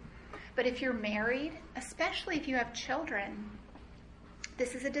home. But if you're married, especially if you have children,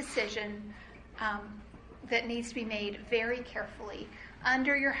 this is a decision that needs to be made very carefully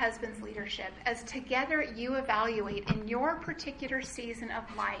under your husband's leadership, as together you evaluate in your particular season of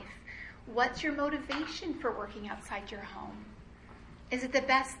life, what's your motivation for working outside your home? Is it the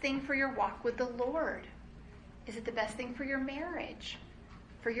best thing for your walk with the Lord? Is it the best thing for your marriage,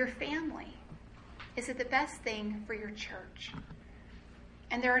 for your family? Is it the best thing for your church?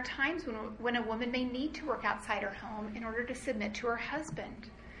 And there are times when a woman may need to work outside her home in order to submit to her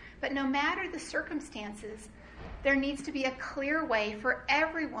husband. But no matter the circumstances, there needs to be a clear way for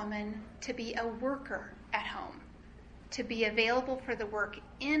every woman to be a worker at home, to be available for the work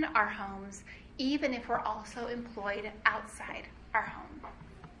in our homes, even if we're also employed outside our home.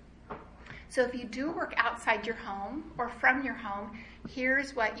 So if you do work outside your home or from your home,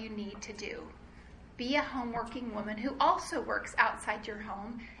 here's what you need to do. Be a home-working woman who also works outside your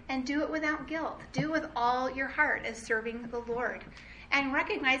home, and do it without guilt. Do it with all your heart as serving the Lord. And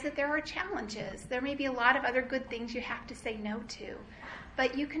recognize that there are challenges. There may be a lot of other good things you have to say no to.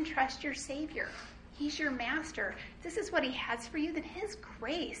 but you can trust your Savior. He's your master. If this is what he has for you, then his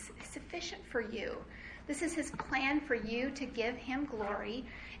grace is sufficient for you. This is his plan for you to give him glory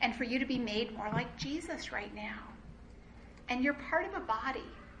and for you to be made more like Jesus right now. And you're part of a body.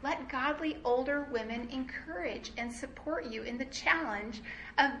 Let godly older women encourage and support you in the challenge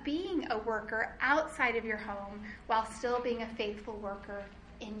of being a worker outside of your home while still being a faithful worker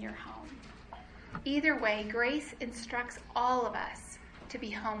in your home. Either way, grace instructs all of us to be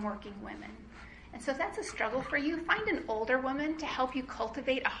home-working women. And so if that's a struggle for you, find an older woman to help you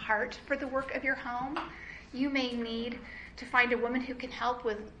cultivate a heart for the work of your home. You may need to find a woman who can help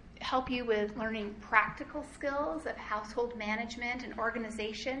you with learning practical skills of household management and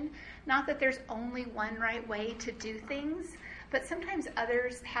organization. Not that there's only one right way to do things, but sometimes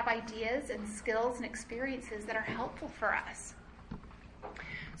others have ideas and skills and experiences that are helpful for us.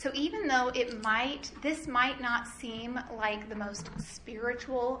 So even though this might not seem like the most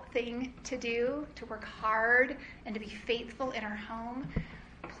spiritual thing to do, to work hard and to be faithful in our home,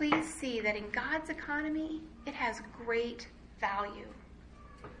 please see that in God's economy, it has great value.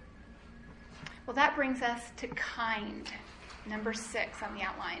 Well, that brings us to kind, number 6 on the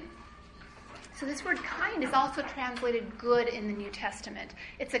outline. So this word kind is also translated good in the New Testament.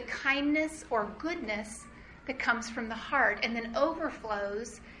 It's a kindness or goodness that comes from the heart and then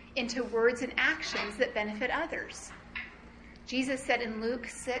overflows into words and actions that benefit others. Jesus said in Luke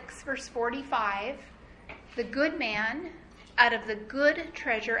 6, verse 45, "The good man, out of the good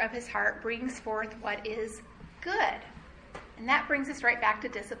treasure of his heart, brings forth what is good." And that brings us right back to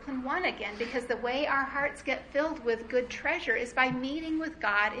discipline 1 again, because the way our hearts get filled with good treasure is by meeting with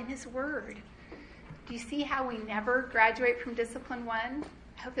God in his word. Do you see how we never graduate from discipline 1?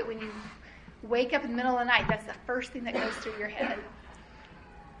 I hope that when you wake up in the middle of the night, that's the first thing that goes through your head.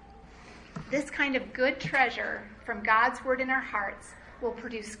 This kind of good treasure from God's word in our hearts will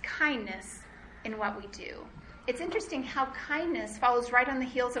produce kindness in what we do. It's interesting how kindness follows right on the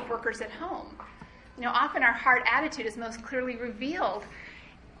heels of workers at home. Often our heart attitude is most clearly revealed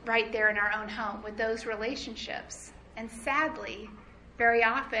right there in our own home with those relationships. And sadly, very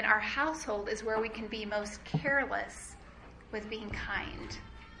often our household is where we can be most careless with being kind.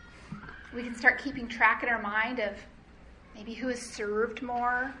 We can start keeping track in our mind of maybe who has served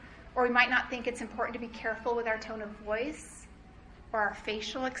more, or we might not think it's important to be careful with our tone of voice or our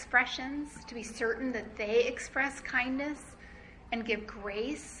facial expressions to be certain that they express kindness and give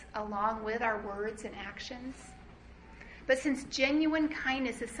grace along with our words and actions. But since genuine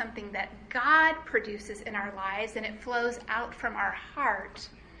kindness is something that God produces in our lives and it flows out from our heart,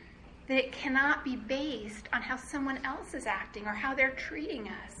 then it cannot be based on how someone else is acting or how they're treating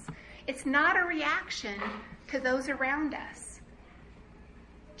us. It's not a reaction to those around us.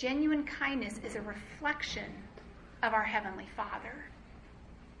 Genuine kindness is a reflection of our Heavenly Father.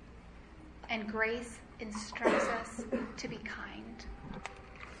 And grace instructs us to be kind.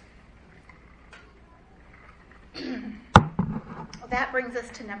 Well, that brings us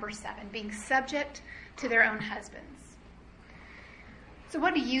to number 7, being subject to their own husbands. So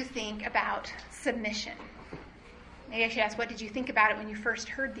what do you think about submission? Maybe I should ask, what did you think about it when you first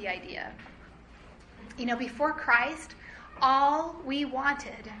heard the idea? Before Christ, all we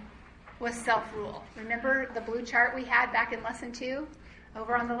wanted was self-rule. Remember the blue chart we had back in lesson 2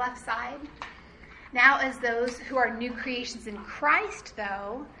 over on the left side? Now, as those who are new creations in Christ,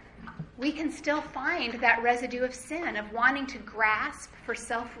 though, we can still find that residue of sin, of wanting to grasp for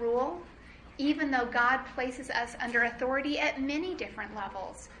self-rule, even though God places us under authority at many different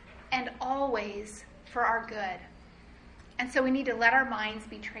levels, and always for our good. And so we need to let our minds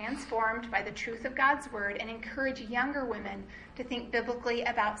be transformed by the truth of God's word and encourage younger women to think biblically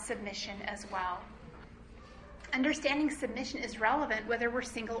about submission as well. Understanding submission is relevant whether we're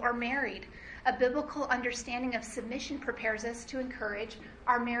single or married. A biblical understanding of submission prepares us to encourage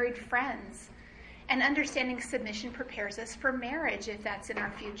our married friends. And understanding submission prepares us for marriage if that's in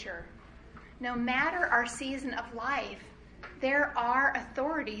our future. No matter our season of life, there are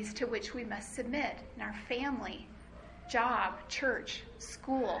authorities to which we must submit in our family, job, church,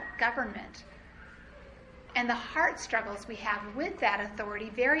 school, government. And the heart struggles we have with that authority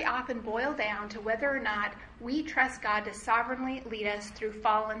very often boil down to whether or not we trust God to sovereignly lead us through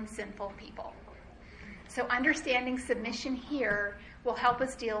fallen, sinful people. So understanding submission here will help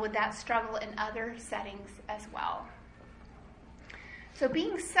us deal with that struggle in other settings as well. So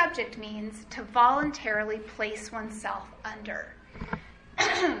being subject means to voluntarily place oneself under.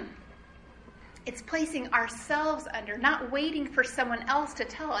 It's placing ourselves under, not waiting for someone else to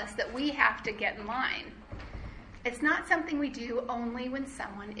tell us that we have to get in line. It's not something we do only when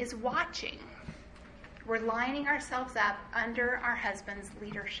someone is watching. We're lining ourselves up under our husband's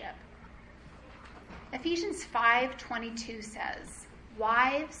leadership. Ephesians 5:22 says,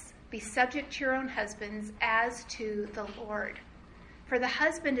 "Wives, be subject to your own husbands as to the Lord. For the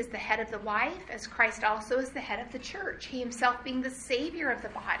husband is the head of the wife, as Christ also is the head of the church, he himself being the Savior of the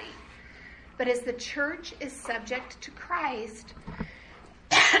body. But as the church is subject to Christ,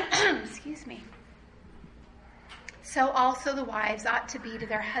 excuse me, so also the wives ought to be to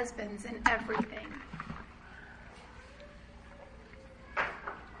their husbands in everything."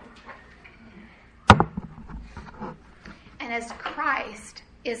 And as Christ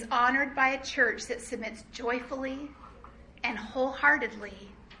is honored by a church that submits joyfully and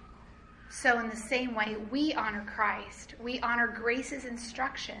wholeheartedly, so in the same way we honor Christ. We honor Grace's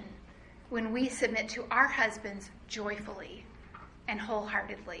instruction when we submit to our husbands joyfully and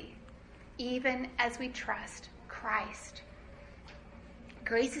wholeheartedly, even as we trust Christ.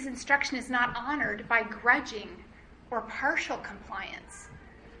 Grace's instruction is not honored by grudging or partial compliance.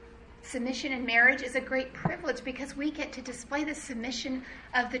 Submission in marriage is a great privilege because we get to display the submission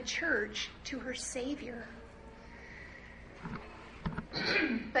of the church to her Savior.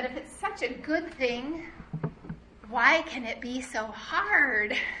 But if it's such a good thing, why can it be so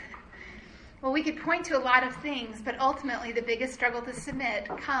hard? Well, we could point to a lot of things, but ultimately the biggest struggle to submit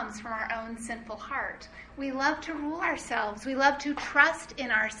comes from our own sinful heart. We love to rule ourselves. We love to trust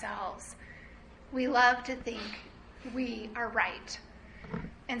in ourselves. We love to think we are right.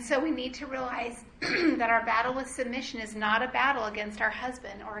 And so we need to realize that our battle with submission is not a battle against our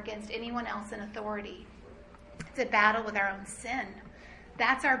husband or against anyone else in authority. It's a battle with our own sin.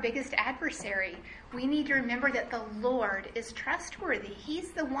 That's our biggest adversary. We need to remember that the Lord is trustworthy.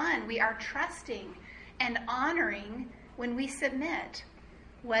 He's the one we are trusting and honoring when we submit,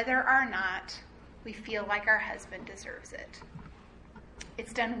 whether or not we feel like our husband deserves it.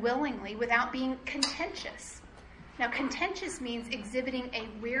 It's done willingly without being contentious. Now, contentious means exhibiting a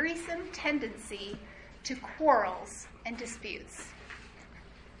wearisome tendency to quarrels and disputes.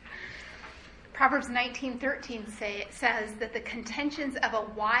 Proverbs 19:13 says that the contentions of a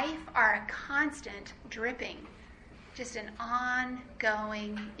wife are a constant dripping, just an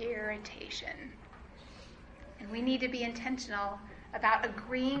ongoing irritation. And we need to be intentional about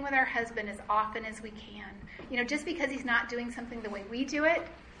agreeing with our husband as often as we can. You know, just because he's not doing something the way we do it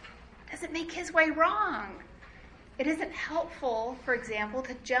doesn't make his way wrong. It isn't helpful, for example,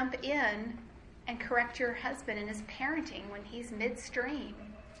 to jump in and correct your husband in his parenting when he's midstream.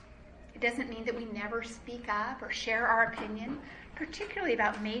 It doesn't mean that we never speak up or share our opinion, particularly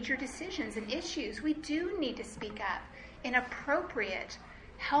about major decisions and issues. We do need to speak up in appropriate,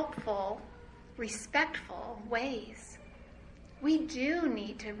 helpful, respectful ways. We do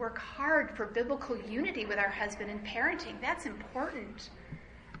need to work hard for biblical unity with our husband in parenting. That's important.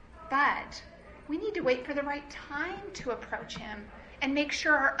 But we need to wait for the right time to approach him and make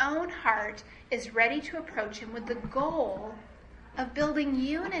sure our own heart is ready to approach him with the goal of building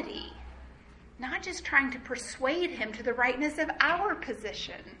unity, not just trying to persuade him to the rightness of our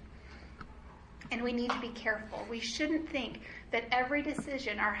position. And we need to be careful. We shouldn't think that every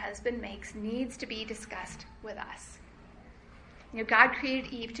decision our husband makes needs to be discussed with us. You know, God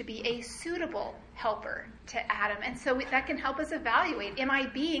created Eve to be a suitable helper to Adam, and so that can help us evaluate, am I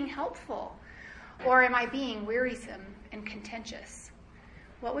being helpful? Or am I being wearisome and contentious?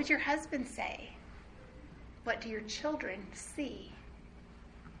 What would your husband say? What do your children see?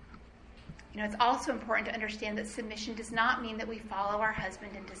 You know, it's also important to understand that submission does not mean that we follow our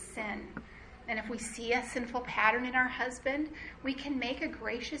husband into sin. And if we see a sinful pattern in our husband, we can make a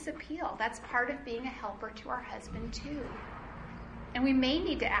gracious appeal. That's part of being a helper to our husband too. And we may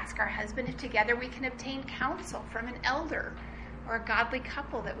need to ask our husband if together we can obtain counsel from an elder or a godly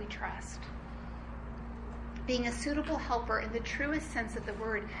couple that we trust. Being a suitable helper in the truest sense of the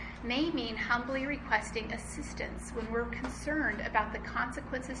word may mean humbly requesting assistance when we're concerned about the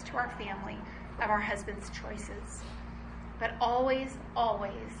consequences to our family of our husband's choices. But always,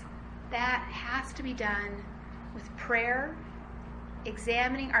 always, that has to be done with prayer,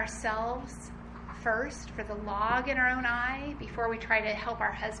 examining ourselves first for the log in our own eye before we try to help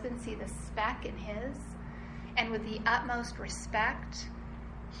our husband see the speck in his, and with the utmost respect,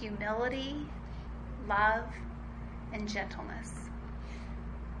 humility, love, and gentleness.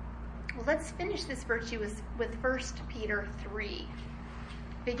 Well, let's finish this virtue with 1 Peter 3.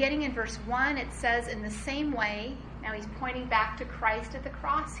 Beginning in verse 1, it says, in the same way, now he's pointing back to Christ at the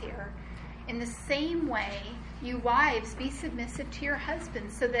cross here, in the same way, you wives, be submissive to your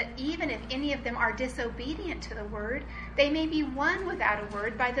husbands, so that even if any of them are disobedient to the word, they may be won without a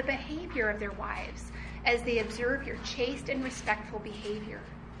word by the behavior of their wives, as they observe your chaste and respectful behavior.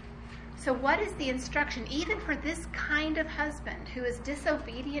 So what is the instruction, even for this kind of husband who is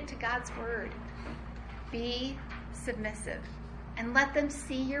disobedient to God's word? Be submissive and let them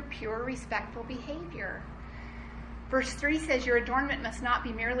see your pure, respectful behavior. Verse 3 says your adornment must not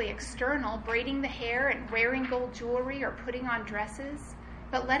be merely external, braiding the hair and wearing gold jewelry or putting on dresses,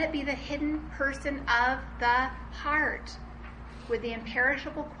 but let it be the hidden person of the heart, with the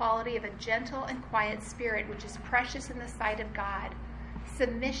imperishable quality of a gentle and quiet spirit, which is precious in the sight of God.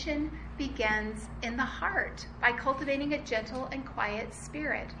 Submission begins in the heart by cultivating a gentle and quiet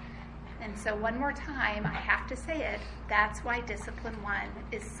spirit. And so one more time, I have to say it, that's why Discipline 1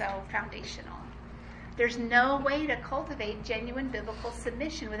 is so foundational. There's no way to cultivate genuine biblical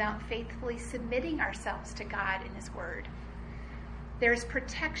submission without faithfully submitting ourselves to God and His Word. There's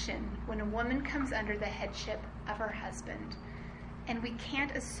protection when a woman comes under the headship of her husband. And we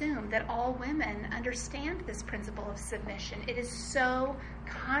can't assume that all women understand this principle of submission. It is so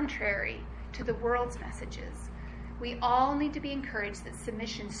contrary to the world's messages. We all need to be encouraged that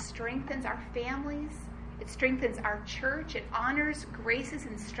submission strengthens our families, it strengthens our church, it honors Grace's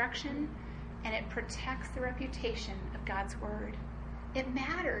instruction, and it protects the reputation of God's word. It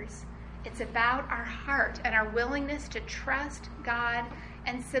matters. It's about our heart and our willingness to trust God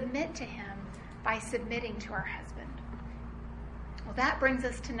and submit to Him by submitting to our husband. Well, that brings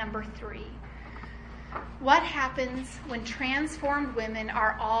us to number 3. What happens when transformed women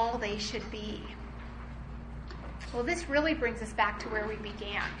are all they should be? Well, this really brings us back to where we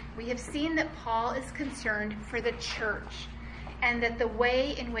began. We have seen that Paul is concerned for the church and that the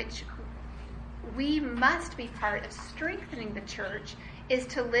way in which we must be part of strengthening the church is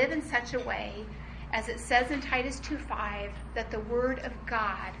to live in such a way, as it says in Titus 2:5, that the word of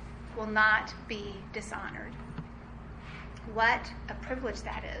God will not be dishonored. What a privilege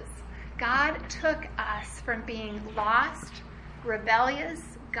that is. God took us from being lost,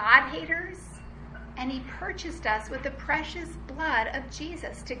 rebellious, God-haters, and He purchased us with the precious blood of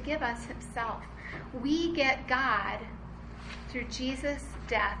Jesus to give us Himself. We get God through Jesus'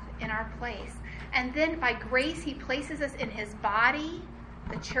 death in our place. And then by grace, He places us in His body,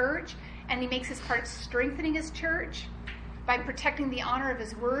 the church, and He makes us part of strengthening His church by protecting the honor of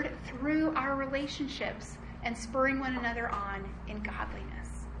His word through our relationships and spurring one another on in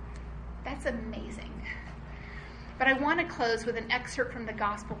godliness. That's amazing. But I want to close with an excerpt from the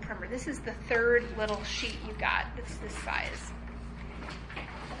Gospel Primer. This is the third little sheet you got. It's this size.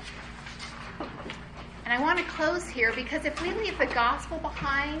 And I want to close here because if we leave the gospel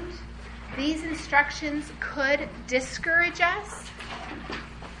behind, these instructions could discourage us,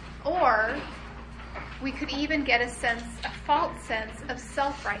 or we could even get a false sense of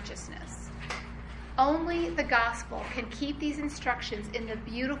self-righteousness. Only the gospel can keep these instructions in the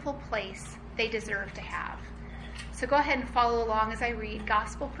beautiful place they deserve to have. So go ahead and follow along as I read.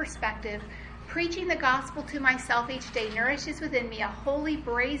 Gospel perspective. Preaching the gospel to myself each day nourishes within me a holy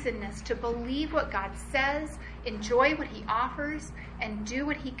brazenness to believe what God says, enjoy what He offers, and do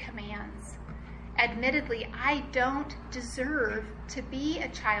what He commands. Admittedly, I don't deserve to be a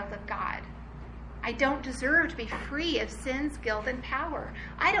child of God. I don't deserve to be free of sin's guilt and power.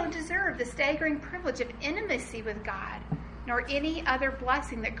 I don't deserve the staggering privilege of intimacy with God, nor any other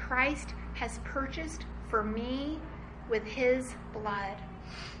blessing that Christ has purchased for me with His blood.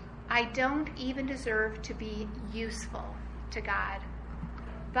 I don't even deserve to be useful to God.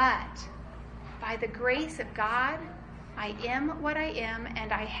 But by the grace of God, I am what I am,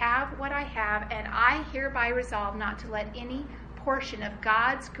 and I have what I have, and I hereby resolve not to let any portion of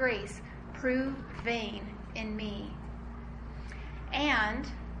God's grace prove vain in me. And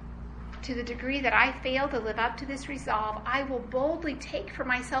to the degree that I fail to live up to this resolve, I will boldly take for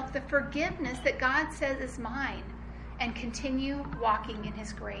myself the forgiveness that God says is mine and continue walking in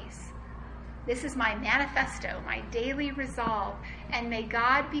His grace. This is my manifesto, my daily resolve, and may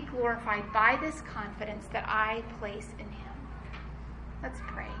God be glorified by this confidence that I place in Him. Let's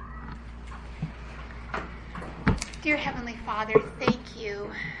pray. Dear Heavenly Father, thank You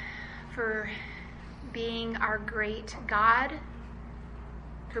for being our great God,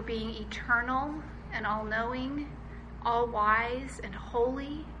 for being eternal and all-knowing, all-wise and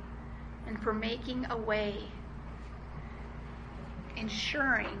holy, and for making a way,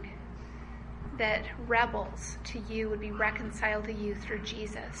 ensuring that rebels to You would be reconciled to You through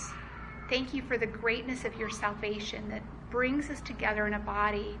Jesus. Thank You for the greatness of Your salvation that brings us together in a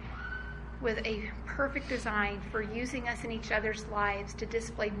body with a perfect design for using us in each other's lives to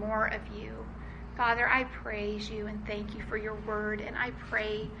display more of You. Father, I praise You and thank You for Your word, and I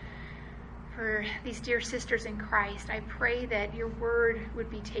pray for these dear sisters in Christ. I pray that Your word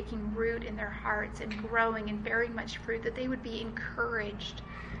would be taking root in their hearts and growing and bearing much fruit, that they would be encouraged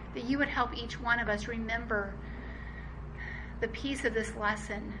that you would help each one of us remember the piece of this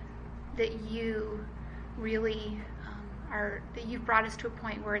lesson that you really that you've brought us to a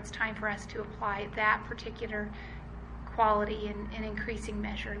point where it's time for us to apply that particular quality in increasing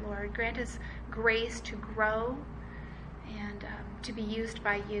measure, Lord. Grant us grace to grow and to be used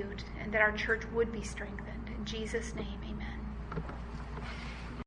by you, and that our church would be strengthened. In Jesus' name, amen.